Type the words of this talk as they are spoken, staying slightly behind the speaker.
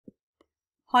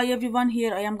Hi everyone,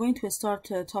 here I am going to start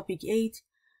topic 8.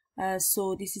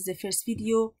 So this is the first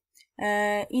video.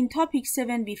 In topic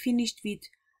 7 we finished with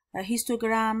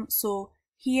histogram. So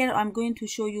here I'm going to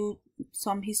show you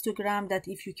some histogram that,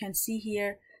 if you can see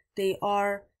here, they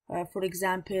are for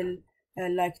example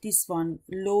like this one,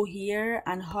 low here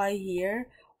and high here,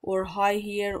 or high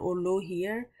here or low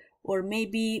here, or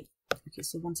maybe, okay,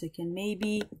 so 1 second,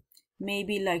 maybe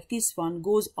like this one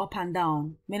goes up and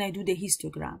down when I do the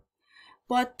histogram.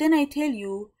 But then I tell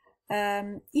you,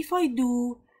 if I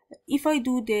do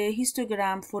the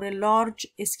histogram for a large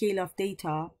scale of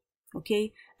data,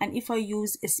 okay, and if I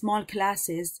use small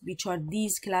classes, which are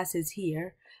these classes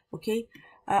here, okay,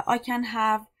 I can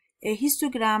have a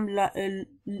histogram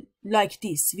like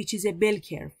this, which is a bell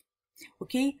curve.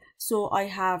 Okay, so I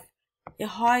have a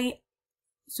high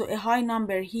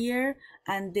number here,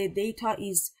 and the data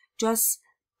is just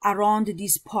around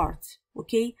this part,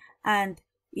 okay, and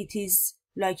it is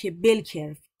like a bell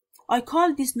curve. I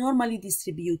call this normally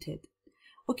distributed.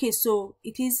 Okay, so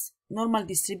it is normal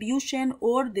distribution,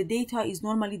 or the data is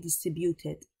normally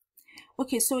distributed.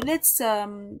 Okay, so let's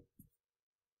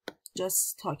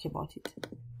just talk about it.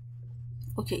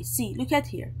 Okay, see, look at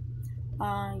here.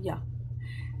 Yeah,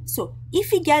 so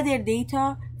if we gather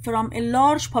data from a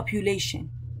large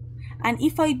population, and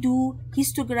if I do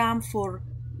histogram for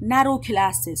narrow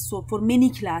classes, so for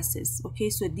many classes, okay,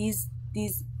 so these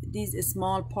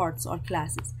small parts are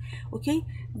classes, okay,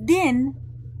 then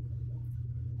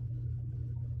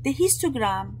the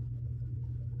histogram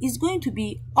is going to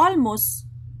be almost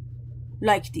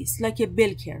like this, like a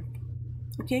bell curve.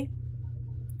 Okay,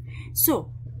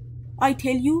 so I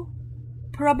tell you,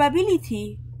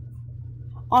 probability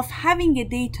of having a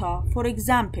data, for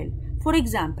example,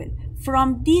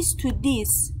 from this to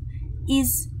this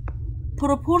is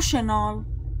proportional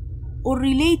or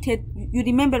related. You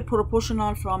remember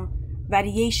proportional from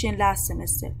variation last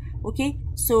semester, okay?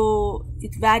 So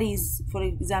it varies, for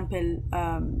example,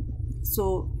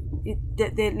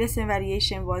 the lesson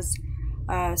variation was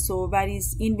so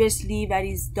varies inversely,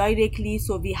 varies directly,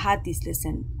 so we had this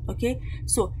lesson, okay?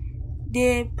 So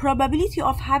the probability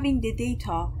of having the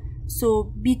data,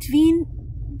 so between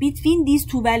these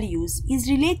two values, is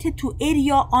related to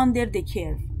area under the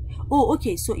curve. Oh,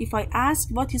 okay, so if I ask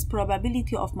what is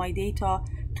probability of my data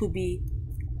to be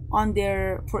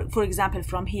under, for example,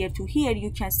 from here to here, you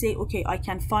can say, okay, I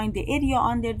can find the area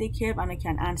under the curve and I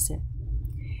can answer.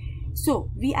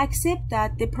 So we accept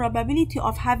that the probability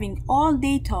of having all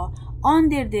data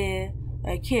under the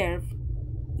curve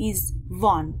is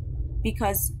 1,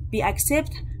 because we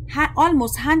accept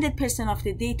almost 100% of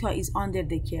the data is under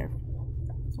the curve.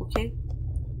 Okay.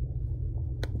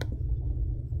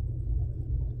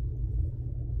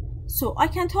 So I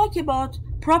can talk about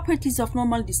properties of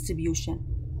normal distribution.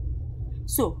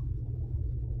 So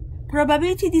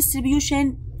probability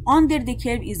distribution under the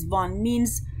curve is 1,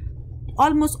 means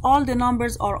almost all the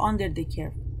numbers are under the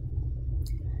curve.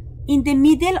 In the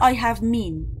middle I have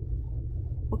mean,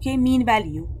 okay, mean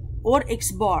value, or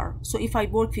x bar. So if I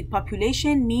work with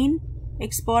population, mean,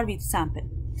 x bar with sample.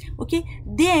 Okay,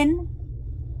 then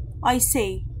I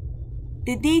say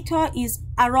the data is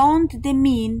around the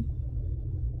mean,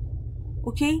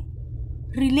 okay,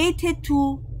 related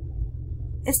to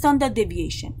a standard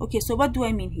deviation. Okay, so what do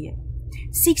I mean here?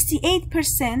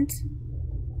 68%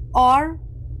 are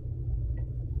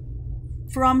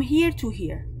from here to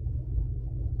here,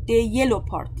 the yellow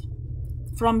part,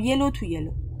 from yellow to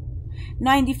yellow.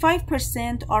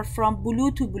 95% are from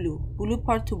blue to blue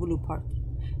part to blue part,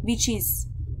 which is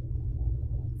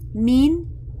mean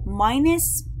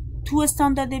minus 2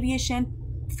 standard deviation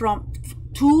from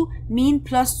 2 mean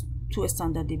plus 2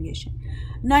 standard deviation.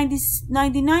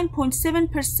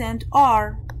 99.7%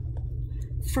 are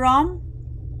from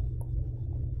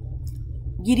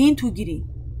green to green,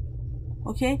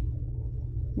 okay,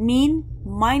 mean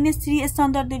minus 3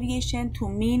 standard deviation to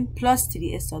mean plus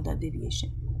 3 standard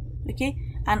deviation, okay,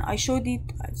 and I showed it,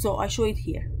 so I show it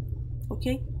here,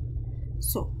 okay.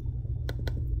 So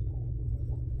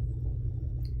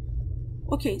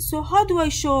okay, so how do I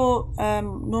show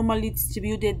normally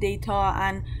distributed data,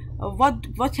 and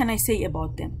what can I say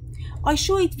about them? I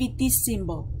show it with this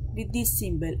symbol,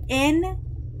 n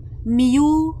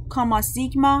mu comma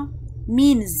sigma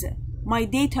means my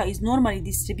data is normally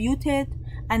distributed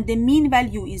and the mean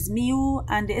value is mu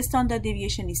and the standard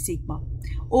deviation is sigma,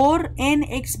 or n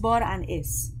x bar and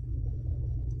s.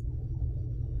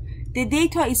 The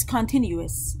data is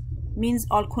continuous, means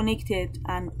all connected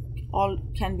and all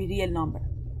can be real number.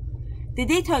 The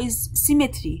data is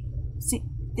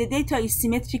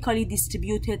symmetrically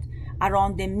distributed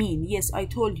around the mean. Yes, I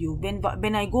told you,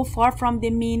 when I go far from the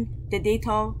mean, the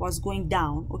data was going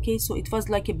down. Okay, so it was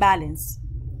like a balance.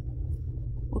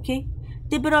 Okay,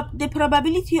 the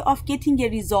probability of getting a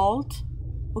result,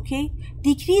 okay,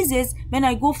 decreases when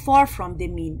I go far from the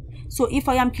mean. So if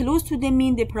I am close to the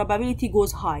mean, the probability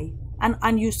goes high,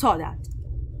 and you saw that.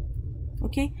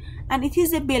 Okay, and it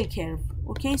is a bell curve.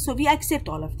 Okay, so we accept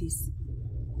all of this.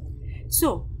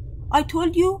 So I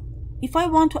told you, if I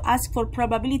want to ask for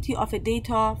probability of a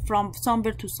data from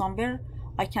somewhere to somewhere,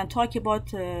 I can talk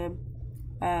about area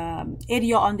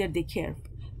under the curve,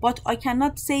 but I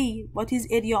cannot say what is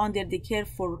area under the curve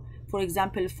for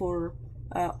example, for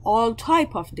all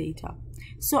type of data.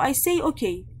 So I say,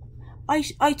 okay,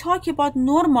 I talk about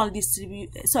normal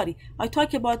distribution. Sorry, I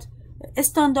talk about a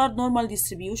standard normal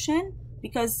distribution,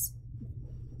 because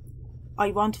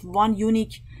I want one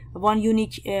unique,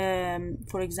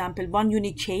 for example, one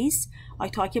unique case. I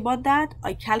talk about that.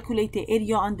 I calculate the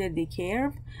area under the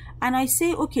curve, and I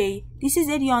say, okay, this is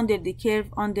area under the curve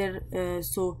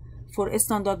so for a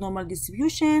standard normal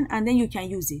distribution, and then you can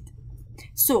use it.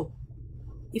 So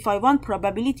if I want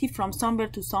probability from somewhere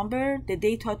to somewhere, the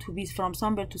data to be from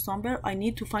somewhere to somewhere, I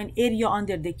need to find area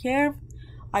under the curve.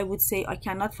 I would say I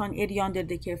cannot find area under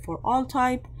the curve for all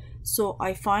type, so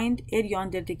I find area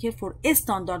under the curve for a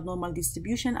standard normal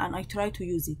distribution, and I try to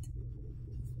use it.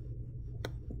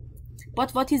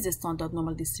 But what is a standard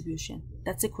normal distribution?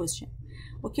 That's a question.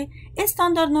 Okay, a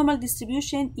standard normal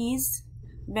distribution is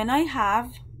when I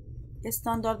have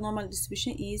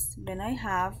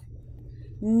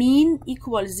mean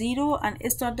equal 0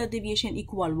 and standard deviation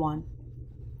equal 1.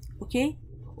 Okay.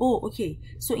 Okay,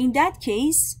 so in that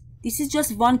case, this is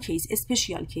just one case, a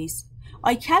special case.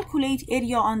 I calculate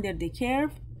area under the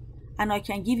curve, and I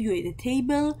can give you a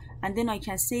table, and then I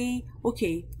can say,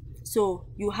 okay, so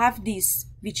you have this,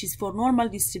 which is for normal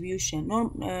distribution,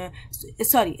 a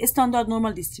standard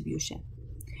normal distribution.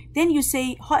 Then you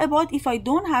say, how about if I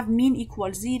don't have mean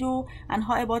equal 0, and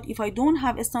how about if I don't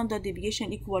have a standard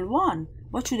deviation equal 1?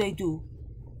 What should I do?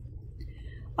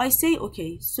 I say,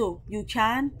 okay, so you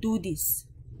can do this.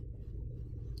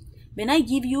 When I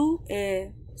give you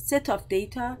a set of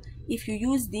data, if you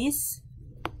use this,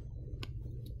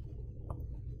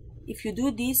 if you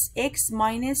do this, x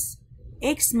minus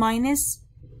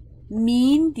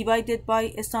mean divided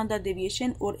by a standard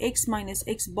deviation, or x minus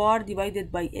x bar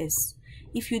divided by s.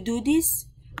 If you do this,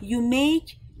 you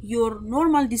make your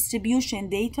normal distribution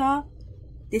data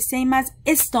the same as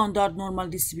a standard normal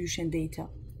distribution data.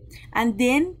 And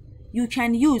then you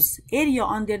can use area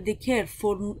under the curve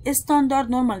for a standard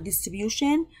normal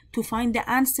distribution to find the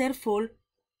answer for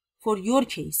your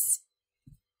case.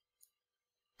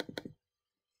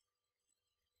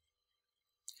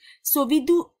 So we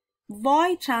do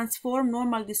y transform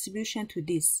normal distribution to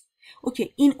this.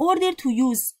 Okay, in order to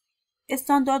use a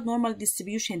standard normal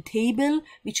distribution table,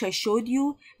 which I showed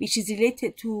you, which is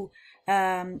related to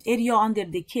area under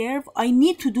the curve, I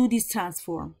need to do this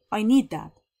transform. I need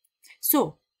that.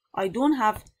 So I don't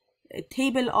have a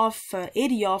table of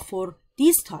area for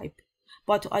this type,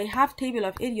 but I have table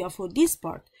of area for this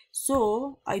part.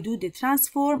 So I do the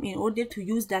transform in order to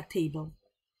use that table.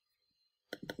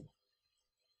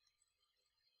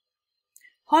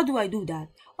 How do I do that?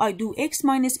 I do x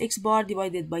minus x bar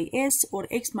divided by s, or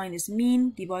x minus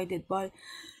mean divided by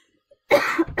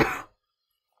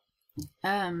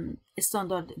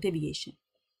standard deviation.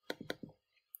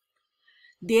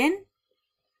 Then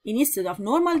instead of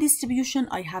normal distribution,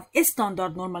 I have a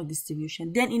standard normal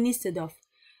distribution. Then instead of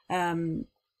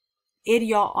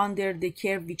area under the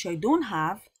curve, which I don't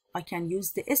have, I can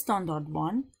use the standard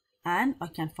one, and I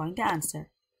can find the answer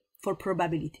for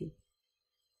probability.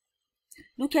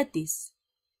 Look at this.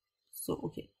 So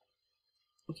okay,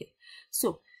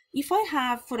 so if I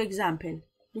have, for example,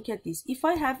 look at this, if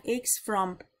I have x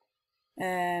from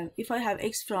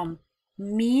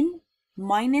mean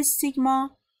minus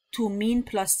sigma to mean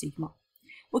plus sigma,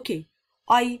 okay,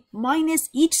 I minus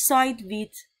each side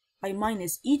with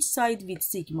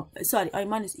sigma, sorry, I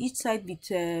minus each side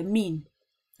with mean,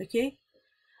 okay,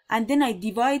 and then I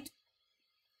divide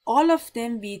all of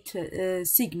them with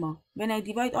sigma. When I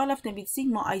divide all of them with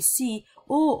sigma, I see,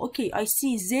 oh, okay, I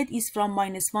see z is from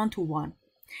 -1 to 1.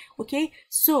 Okay,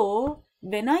 so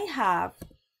when I have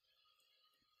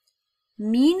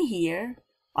mean here,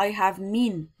 I have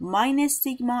mean minus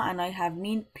sigma, and I have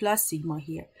mean plus sigma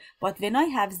here. But when I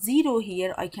have 0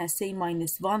 here, I can say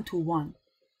 -1 to 1.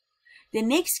 The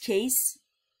next case,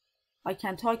 I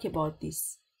can talk about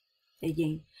this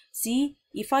again. See,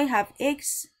 if I have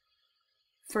x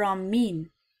from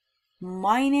mean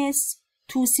minus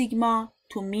 2 sigma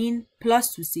to mean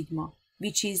plus 2 sigma,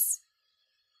 which is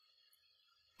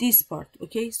this part,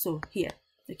 okay, so here,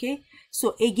 Okay,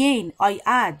 so again I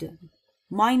add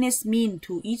minus mean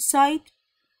to each side,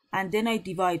 and then I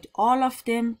divide all of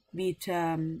them with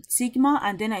sigma,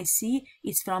 and then I see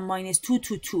it's from -2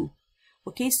 to 2.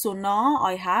 Okay, so now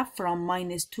I have from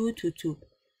 -2 to 2.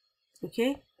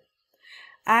 Okay,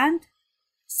 and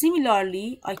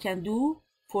similarly I can do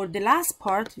for the last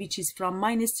part, which is from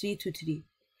 -3 to 3.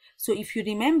 So if you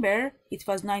remember, it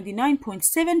was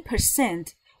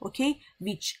 99.7%, okay,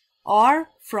 which are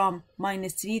from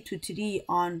 -3 to 3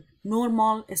 on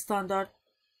normal standard,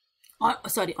 on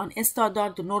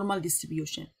standard normal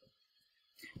distribution.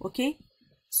 Okay,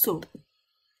 so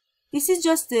this is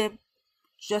just the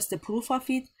proof of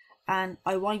it, and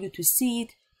I want you to see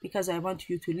it because I want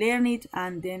you to learn it,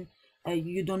 and then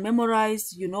you don't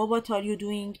memorize, you know what are you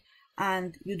doing,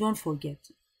 and you don't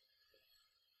forget.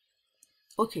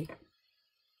 Okay,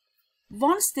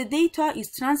 once the data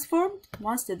is transformed,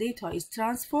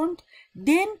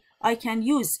 then I can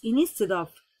use, instead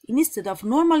of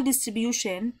normal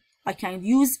distribution, I can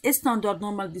use a standard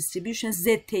normal distribution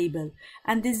Z table,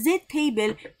 and the Z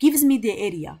table gives me the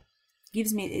area,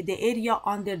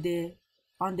 under the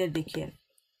curve.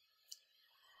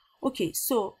 Okay,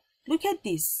 so look at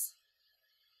this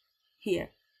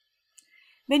here.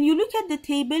 When you look at the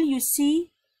table, you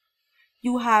see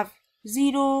you have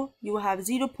 0, you have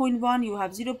 0.1, you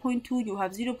have 0.2, you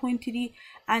have 0.3,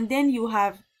 and then you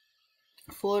have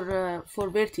for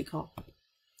vertical.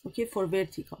 Okay, for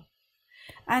vertical,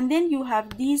 and then you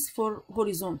have these for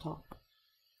horizontal,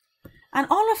 and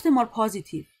all of them are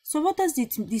positive. So what does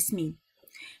this mean?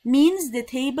 Means the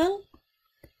table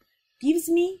gives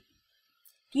me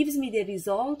the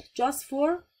result just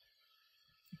for,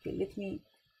 okay, let me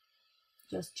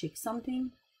just check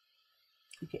something.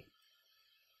 Okay,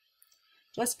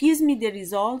 just gives me the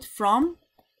result from,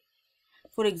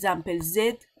 for example,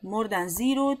 Z more than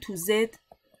 0 to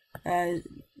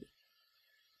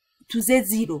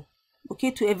Z0,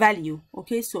 okay, to a value.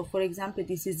 Okay, so for example,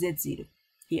 this is Z0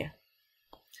 here.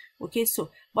 Okay,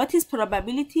 so what is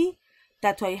probability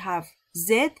that I have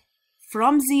Z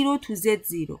from 0 to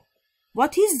Z0?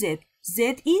 What is Z?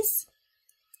 Z is,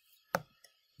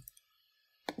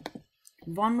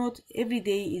 one note, every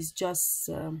day is just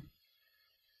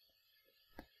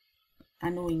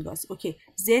annoying us. Okay,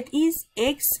 Z is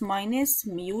X minus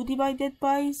mu divided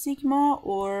by sigma,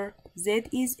 or Z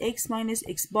is X minus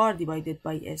X bar divided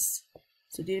by S.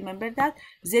 So do you remember that?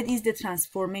 Z is the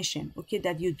transformation, okay,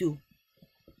 that you do.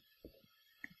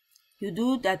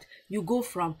 That you go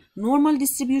from normal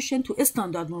distribution to a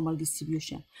standard normal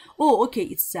distribution. Oh, okay,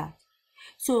 it's that.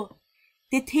 So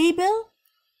the table,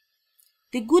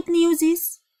 the good news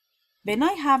is, when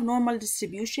I have normal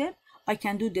distribution, I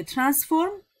can do the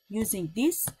transform using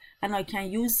this, and I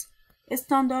can use a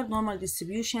standard normal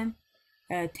distribution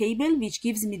table, which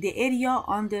gives me the area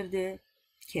under the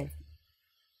curve.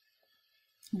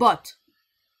 But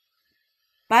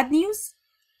bad news,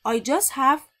 I just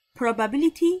have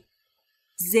probability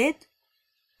Z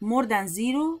more than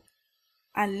 0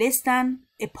 and less than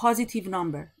a positive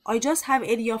number. I just have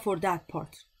area for that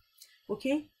part.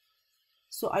 Okay,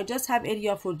 so I just have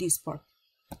area for this part.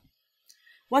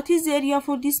 What is the area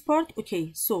for this part?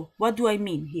 Okay, so what do I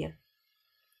mean here?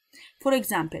 For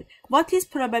example, what is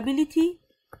probability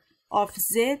of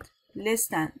Z less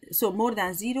than, so more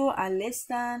than 0 and less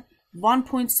than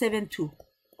 1.72?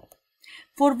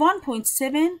 For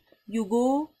 1.7, you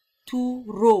go to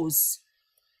rows,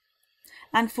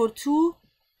 and for 2,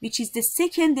 which is the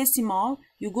second decimal,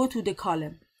 you go to the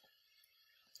column.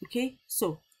 Okay,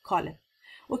 so column.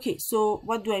 Okay, so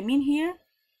what do I mean here?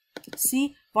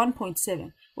 See,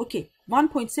 1.7. Okay,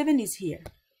 1.7 is here.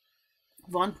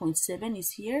 1.7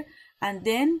 is here, and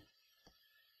then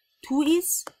 2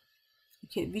 is,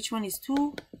 okay, which one is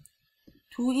 2?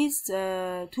 2 is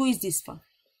this one.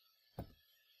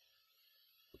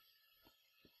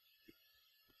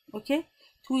 Okay,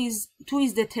 2 is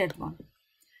the third one.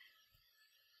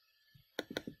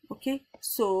 Okay,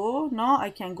 so now I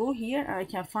can go here and I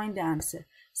can find the answer.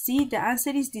 See, the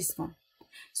answer is this one.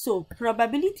 So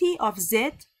probability of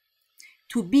Z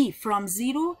to be from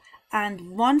 0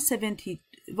 and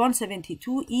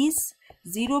 172 is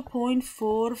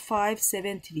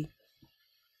 0.4573.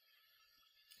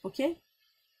 Okay,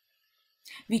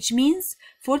 which means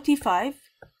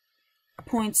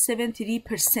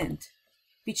 45.73%,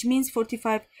 which means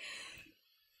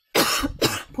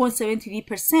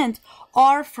 45.73%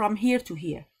 are from here to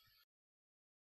here.